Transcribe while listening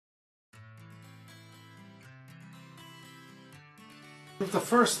The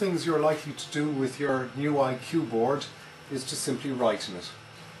first things you're likely to do with your new IQBoard is to simply write in it.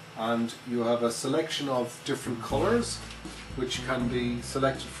 And you have a selection of different colours which can be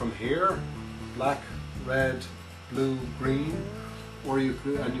selected from here: black, red, blue, green, or you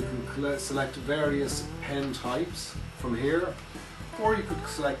can select various pen types from here, or you could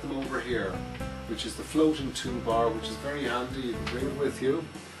select them over here, which is the floating toolbar, which is very handy. You can bring it with you,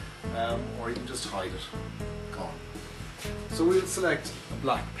 or you can just hide it. Gone. So we'll select a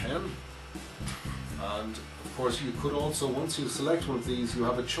black pen, and of course you could also, once you select one of these, you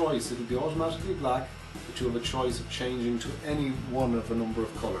have a choice. It'll be automatically black, but you have a choice of changing to any one of a number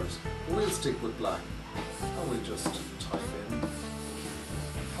of colours. We'll stick with black, and we'll just type in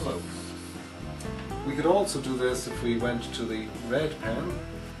hello. We could also do this if we went to the red pen,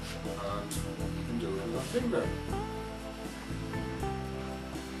 and we can do it with our finger.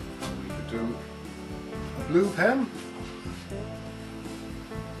 We could do a blue pen.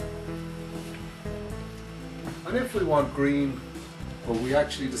 And if we want green, but we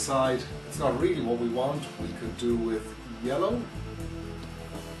actually decide it's not really what we want, we could do with yellow.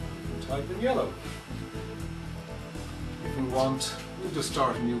 Type in yellow. If we want, we'll just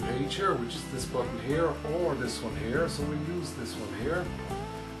start a new page here, which is this button here, or this one here. So we'll use this one here.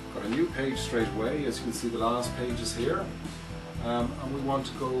 Got a new page straight away. As you can see, the last page is here. And we want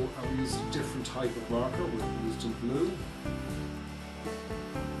to go and use a different type of marker. We'll use the blue.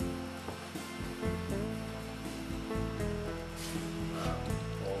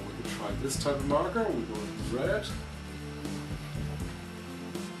 This type of marker, we go with red.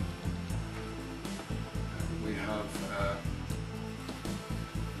 And we have a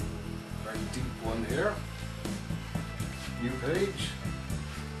very deep one here. New page.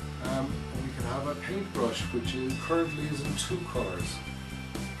 We can have a paintbrush, which currently is in 2 colours.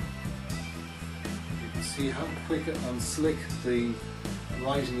 You can see how quick and slick the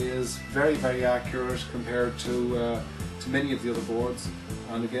writing is. Very, very accurate compared to many of the other boards.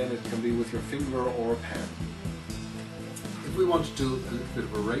 And again, it can be with your finger or a pen. If we want to do a little bit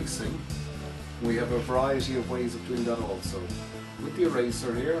of erasing, we have a variety of ways of doing that also. With the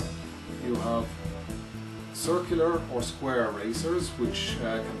eraser here, you have circular or square erasers, which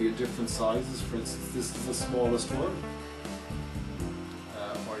can be in different sizes. For instance, this is the smallest one.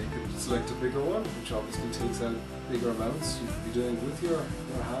 Or you could select a bigger one, which obviously takes out bigger amounts. You could be doing it with your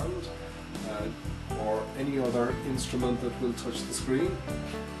hand. Or any other instrument that will touch the screen.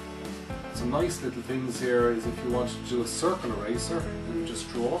 Some nice little things here is if you wanted to do a circle eraser, you just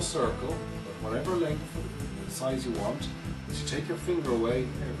draw a circle, whatever length, size you want. As you take your finger away,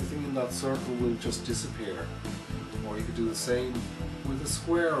 everything in that circle will just disappear. Or you could do the same with a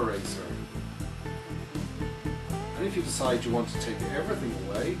square eraser. And if you decide you want to take everything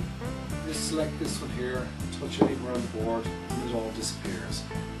away, just select this one here, touch anywhere on the board, and it all disappears.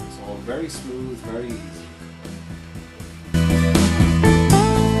 It's all very smooth, very easy.